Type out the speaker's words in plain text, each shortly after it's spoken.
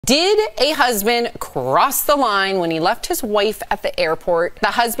Did a husband cross the line when he left his wife at the airport?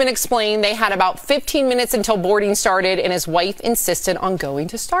 The husband explained they had about 15 minutes until boarding started, and his wife insisted on going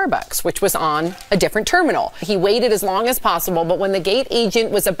to Starbucks, which was on a different terminal. He waited as long as possible, but when the gate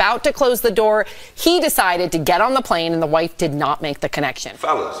agent was about to close the door, he decided to get on the plane, and the wife did not make the connection.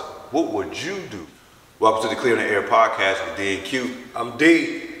 Fellas, what would you do? Welcome to the Clear in the Air podcast with D and Q. I'm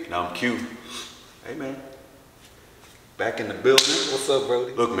D. And I'm Q. Hey, man. Back in the building. What's up,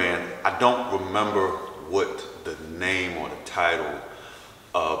 Brody? Look, man, I don't remember what the name or the title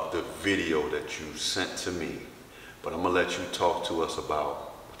of the video that you sent to me, but I'm going to let you talk to us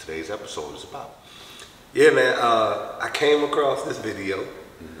about what today's episode is about. Yeah, man, I came across this video,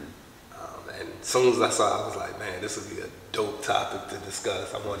 and as soon as I saw it, I was like, man, this would be a dope topic to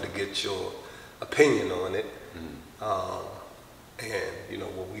discuss. I wanted to get your opinion on it. And, you know,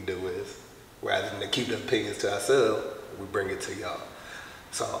 what we do is, rather than to keep the opinions to ourselves, we bring it to y'all.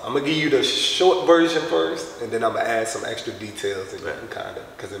 So I'm gonna give you the short version first, and then I'm gonna add some extra details, and you can kind of,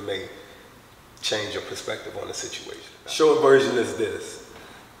 because it may change your perspective on the situation. Short version is this: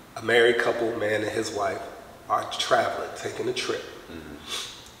 a married couple, man and his wife, are traveling, taking a trip.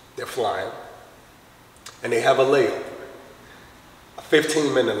 They're flying, and they have a layover, a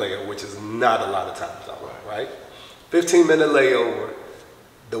 15-minute layover, which is not a lot of times, right? 15-minute layover.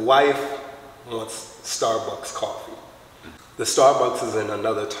 The wife wants Starbucks coffee. The Starbucks is in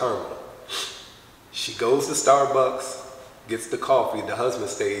another terminal. She goes to Starbucks, gets the coffee. The husband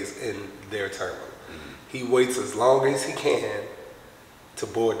stays in their terminal. He waits as long as he can to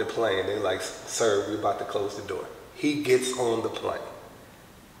board the plane. They're like, sir, we're about to close the door. He gets on the plane.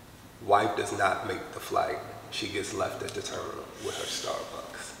 Wife does not make the flight. She gets left at the terminal with her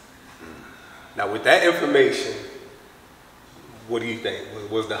Starbucks. Now, with that information, what do you think?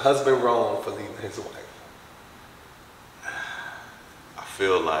 Was the husband wrong for leaving his wife? I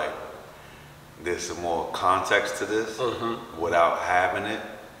feel like there's some more context to this without having it.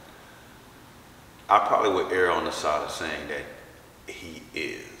 I probably would err on the side of saying that he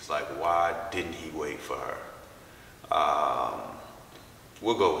is. Like, why didn't he wait for her?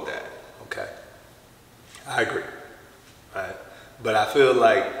 We'll go with that. Okay. I agree. All right. But I feel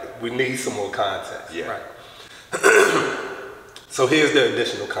like we need some more context. Yeah. Right. So here's the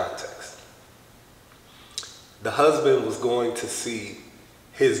additional context. The husband was going to see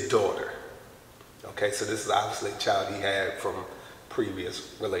his daughter. Okay, so this is obviously a child he had from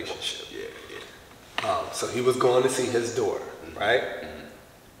previous relationship. Yeah. So he was going to see his daughter, right?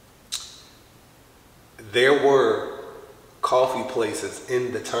 There were coffee places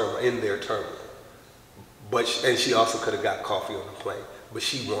in the terminal, in their terminal, and she also could have got coffee on the plane, but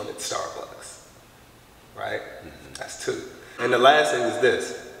she wanted Starbucks, right? That's two. And the last thing is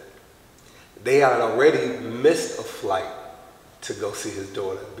this: they had already missed a flight to go see his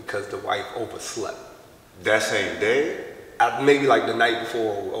daughter because the wife overslept. That same day? Maybe like the night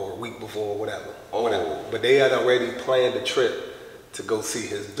before or a week before or whatever. Oh. But they had already planned a trip to go see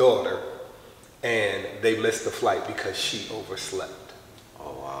his daughter, and they missed the flight because she overslept.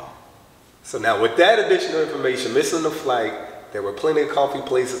 Oh, wow. So now with that additional information, missing the flight, there were plenty of coffee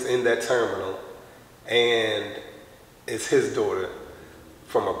places in that terminal, and it's his daughter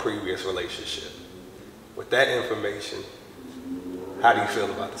from a previous relationship. With that information, how do you feel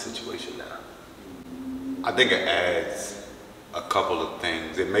about the situation now? I think it adds a couple of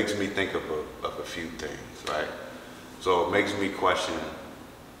things. It makes me think of a few things, right? So it makes me question,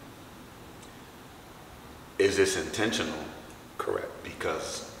 is this intentional? Correct.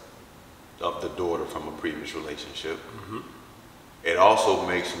 Because of the daughter from a previous relationship. It also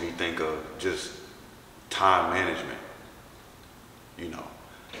makes me think of just time management. You know,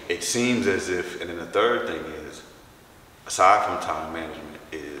 it seems as if, and then the third thing is, aside from time management,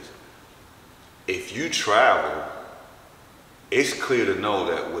 is if you travel, it's clear to know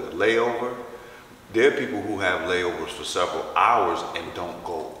that with a layover, there are people who have layovers for several hours and don't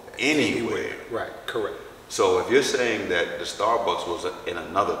go anywhere. Right, correct. So if you're saying that the Starbucks was in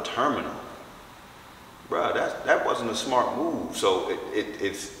another terminal, bruh, that wasn't a smart move. So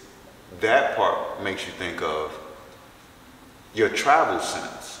it's that part makes you think of your travel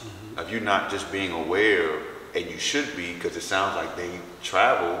sense of you not just being aware, and you should be, because it sounds like they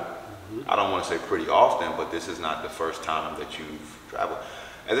travel, I don't want to say pretty often, but this is not the first time that you've traveled.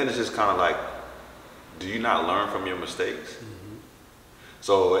 And then it's just kind of like, do you not learn from your mistakes?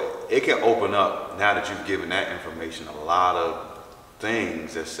 So it can open up, now that you've given that information, a lot of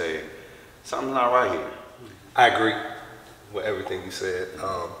things that say, something's not right here. I agree with everything you said.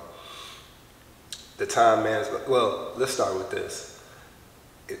 The time management, well, let's start with this.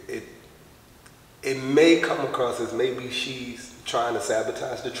 It may come across as maybe she's trying to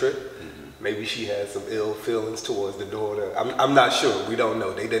sabotage the trip. Maybe she had some ill feelings towards the daughter. I'm not sure. We don't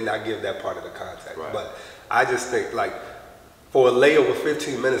know. They did not give that part of the context. Right. But I just think, like, for a layover,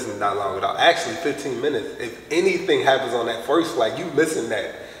 15 minutes is not long at all. Actually, 15 minutes, if anything happens on that first flight, you missing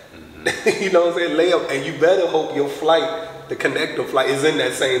that. You know what I'm saying? Layup. And you better hope your flight, the connecting flight, is in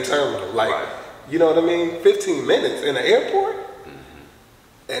that same terminal. Like, Right. you know what I mean? 15 minutes in an airport?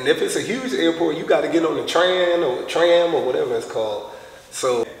 And if it's a huge airport, you got to get on the tram or whatever it's called.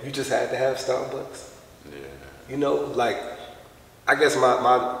 So you just had to have Starbucks. Yeah. You know, like, I guess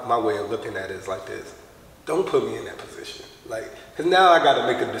my way of looking at it is like this. Don't put me in that position. Like, because now I got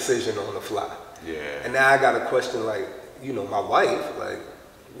to make a decision on the fly. Yeah. And now I got to question, like, you know, my wife, like,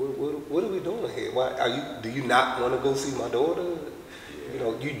 what are we doing here? Do you not want to go see my daughter? Yeah. You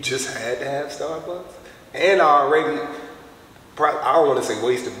know, you just had to have Starbucks. And I don't want to say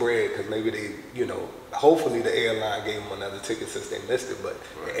wasted bread, because maybe they, you know, hopefully the airline gave them another ticket since they missed it. But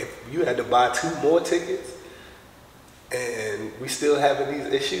Right. if you had to buy 2 more tickets and we still having these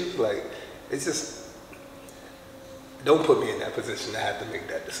issues, like, it's just, don't put me in that position to have to make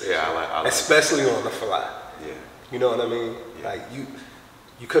that decision. Yeah, I like especially on the fly. Yeah. You know what I mean? Yeah. Like,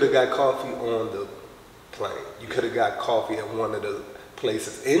 you could have got coffee on the plane. You could have got coffee at one of the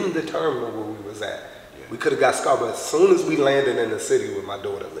places in the terminal where we was at. Yeah. We could have got Starbucks as soon as we landed in the city where my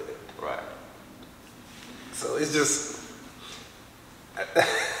daughter lived. Right. So it's just,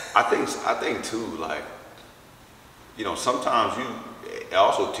 I think too, like, you know, sometimes it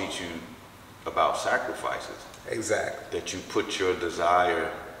also teach you about sacrifices. exactly. That you put your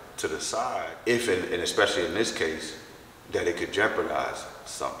desire to the side, if and especially in this case, that it could jeopardize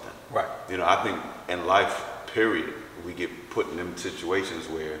something. Right. You know, I think in life, period, we get put in them situations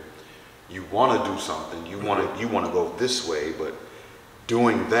where you want to do something, you want to go this way, but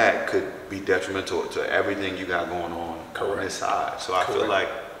doing that could be detrimental to everything you got going on this side. So I feel like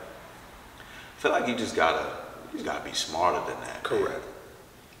you just gotta be smarter than that. Correct. Man.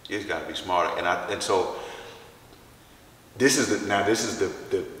 You just gotta be smarter, and so this is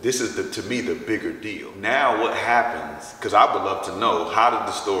to me the bigger deal. Now what happens? Because I would love to know, how did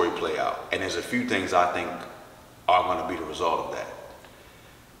the story play out? And there's a few things I think are going to be the result of that.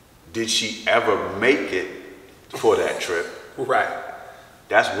 Did she ever make it for that trip? Right.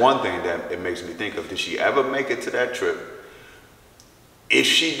 That's one thing that it makes me think of. Did she ever make it to that trip? If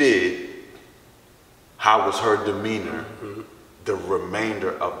she did, how was her demeanor the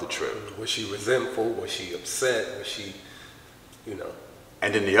remainder of the trip? Was she resentful? Was she upset? Was she, you know?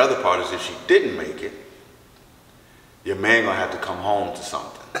 And then the other part is, if she didn't make it, your man gonna have to come home to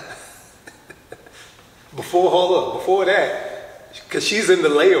something. Before that, because she's in the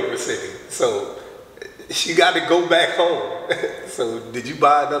layover city, so she got to go back home. So did you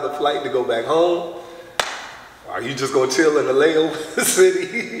buy another flight to go back home? Or are you just gonna chill in the layover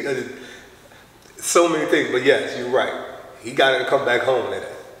city? So many things, but yes, you're right. He got to come back home to that.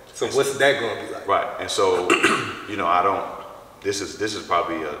 So what's that gonna be like? Right, and so, you know, this is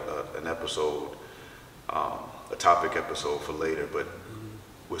probably an episode, a topic episode for later, but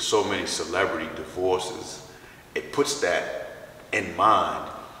with so many celebrity divorces, it puts that in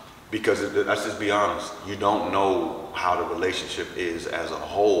mind, because let's just be honest, you don't know how the relationship is as a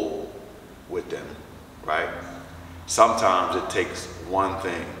whole with them, right? Sometimes it takes one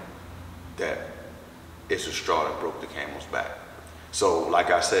thing that it's a straw that broke the camel's back. So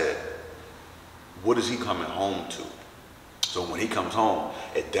like I said, what is he coming home to? So when he comes home,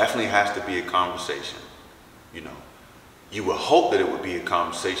 it definitely has to be a conversation. You know, you would hope that it would be a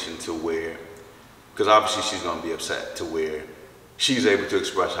conversation to where, because obviously she's going to be upset, to where she's able to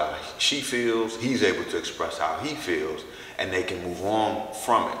express how she feels, he's able to express how he feels, and they can move on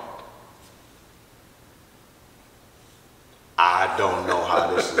from it. I don't know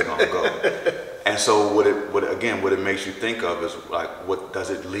how this is going to go. And so what it makes you think of is, like, what does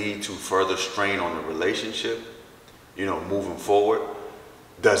it lead to? Further strain on the relationship, you know, moving forward?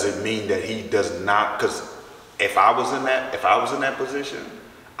 Does it mean that he does not? Because if I was in that position,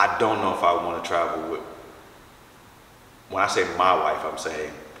 I don't know if I would want to travel with. When I say my wife, I'm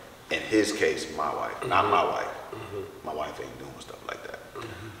saying, in his case, my wife, not my wife. My wife ain't doing stuff like that.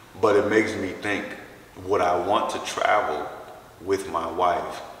 But it makes me think, would I want to travel with my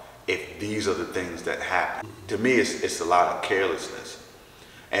wife if these are the things that happen? To me, it's a lot of carelessness,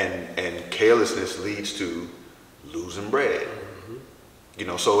 and carelessness leads to losing bread. You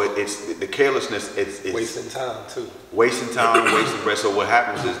know, so it's the carelessness. It's wasting time too. Wasting time, wasting bread. So what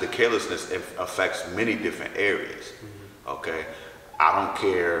happens is the carelessness affects many different areas. Okay, I don't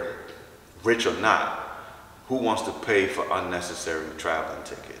care, rich or not, who wants to pay for unnecessary traveling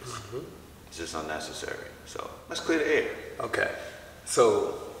tickets? It's just unnecessary. So let's clear the air. Okay.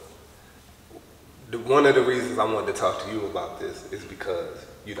 So one of the reasons I wanted to talk to you about this is because,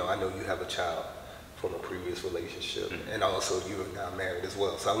 you know, I know you have a child from a previous relationship, and also you are now married as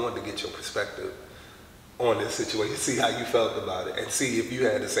well. So I wanted to get your perspective on this situation, see how you felt about it, and see if you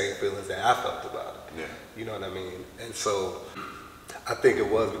had the same feelings that I felt about it. Yeah. You know what I mean? And so I think it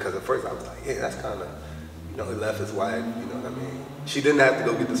was because at first I was like, yeah, that's kind of, you know, he left his wife, you know what I mean? She didn't have to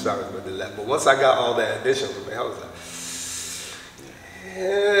go get the flowers, but they left. But once I got all that addition from it, I was like,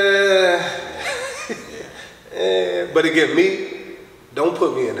 yeah. But again, don't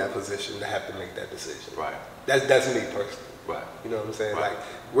put me in that position to have to make that decision. Right. That's me personally. Right. You know what I'm saying? Right. Like,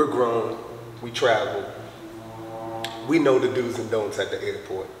 we're grown, we travel, we know the do's and don'ts at the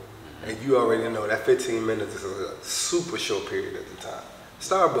airport. And you already know that 15 minutes is a super short period at the time.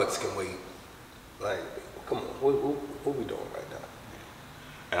 Starbucks can wait. Like, come on, what we doing right now?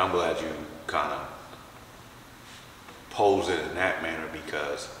 And I'm glad you kind of posed it in that manner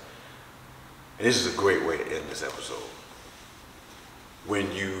because, and this is a great way to end this episode. When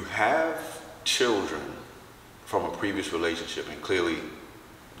you have children from a previous relationship, and clearly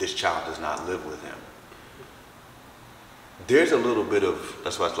this child does not live with him, there's a little bit of,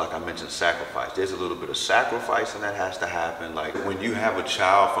 that's why it's like I mentioned sacrifice. There's a little bit of sacrificing that has to happen. Like when you have a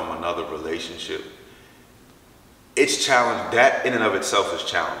child from another relationship, it's challenging. That in and of itself is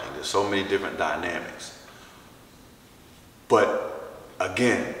challenging. There's so many different dynamics. But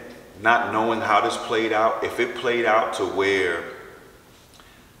again, not knowing how this played out, if it played out to where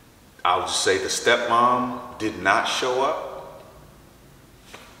I would just say the stepmom did not show up,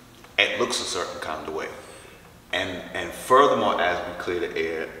 it looks a certain kind of way. And furthermore, as we clear the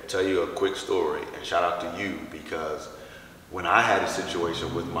air, tell you a quick story and shout out to you because when I had a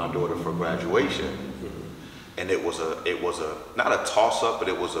situation with my daughter for graduation, and it was a not a toss up, but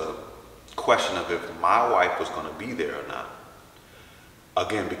it was a question of if my wife was going to be there or not.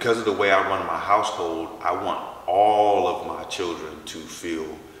 Again, because of the way I run my household, I want all of my children to feel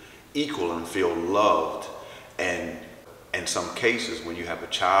equal and feel loved. And in some cases, when you have a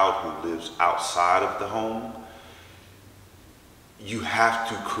child who lives outside of the home, you have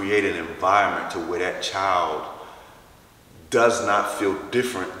to create an environment to where that child does not feel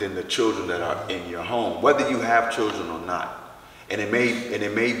different than the children that are in your home, whether you have children or not. And it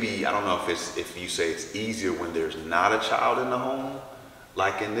may be, I don't know if you say it's easier when there's not a child in the home,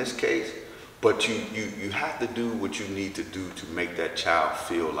 like in this case, but you have to do what you need to do to make that child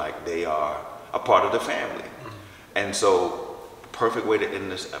feel like they are a part of the family. And so, perfect way to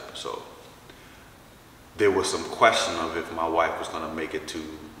end this episode. There was some question of if my wife was going to make it to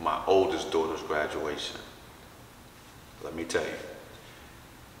my oldest daughter's graduation. Let me tell you.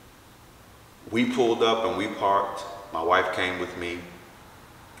 We pulled up and we parked. My wife came with me.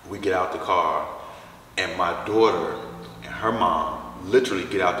 We get out the car, and my daughter and her mom literally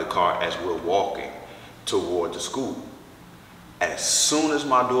get out the car as we're walking toward the school. As soon as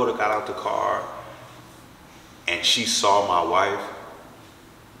my daughter got out the car and she saw my wife,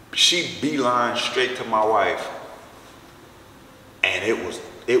 she beelined straight to my wife, and it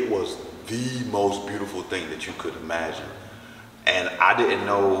was the most beautiful thing that you could imagine. And I didn't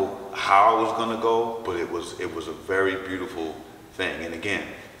know how I was gonna go, but it was a very beautiful thing. And again,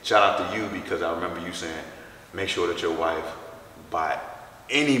 shout out to you because I remember you saying, make sure that your wife by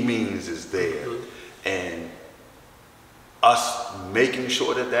any means is there. And us making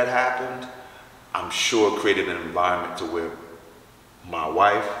sure that happened, I'm sure created an environment to where my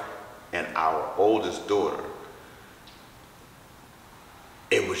wife and our oldest daughter,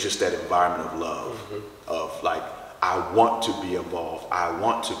 it was just that environment of love, of like, I want to be involved, I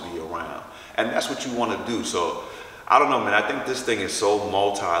want to be around. And that's what you want to do. So I don't know, man, I think this thing is so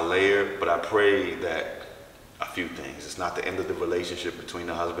multi-layered, but I pray that a few things. It's not the end of the relationship between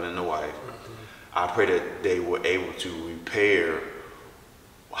the husband and the wife. I pray that they were able to repair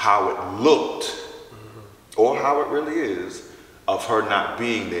how it looked, or how it really is, of her not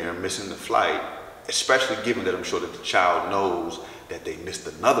being there and missing the flight, especially given that I'm sure that the child knows that they missed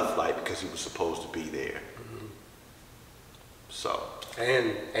another flight because he was supposed to be there. So.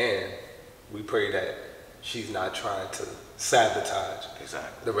 And we pray that she's not trying to sabotage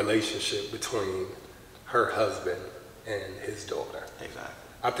the relationship between her husband and his daughter. Exactly.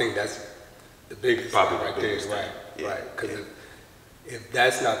 I think that's the biggest Probably thing right the there. biggest thing. Yeah. Right. Because if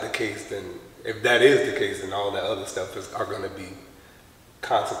that's not the case, then if that is the case, then all that other stuff are going to be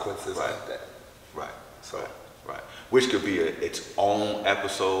consequences of that. Right. So. Right. Which could be its own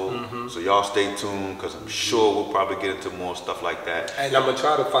episode. So y'all stay tuned because I'm sure we'll probably get into more stuff like that. And I'm going to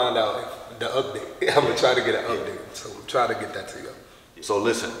try to find out if the update. I'm going to try to get an update. So try to get that to you. So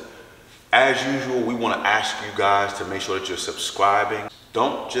listen, As usual, we want to ask you guys to make sure that you're subscribing.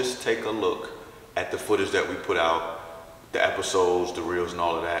 Don't just take a look at the footage that we put out, the episodes, the reels, and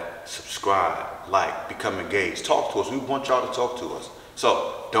all of that. Subscribe, like, become engaged. Talk to us. We want y'all to talk to us.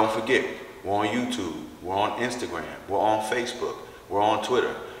 So don't forget, we're on YouTube, we're on Instagram, we're on Facebook, we're on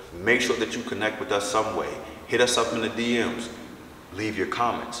Twitter. Make sure that you connect with us some way. Hit us up in the DMs. Leave your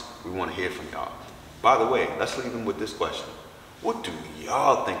comments. We want to hear from y'all. By the way, let's leave them with this question. What do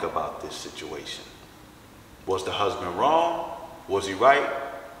y'all think about this situation? Was the husband wrong? Was he right?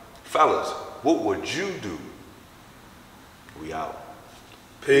 Fellas, what would you do? We out.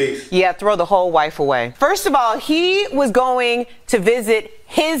 Peace. Yeah, throw the whole wife away. First of all, he was going to visit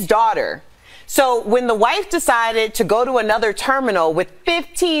his daughter. So when the wife decided to go to another terminal with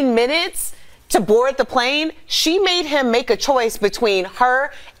 15 minutes to board the plane, she made him make a choice between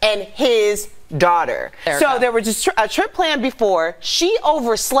her and his daughter. So there was just a trip planned before. She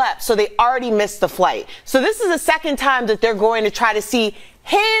overslept, so they already missed the flight. So this is the second time that they're going to try to see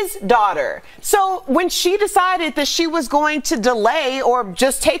his daughter. So when she decided that she was going to delay or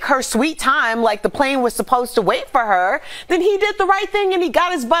just take her sweet time like the plane was supposed to wait for her, then he did the right thing and he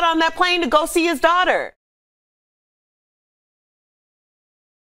got his butt on that plane to go see his daughter.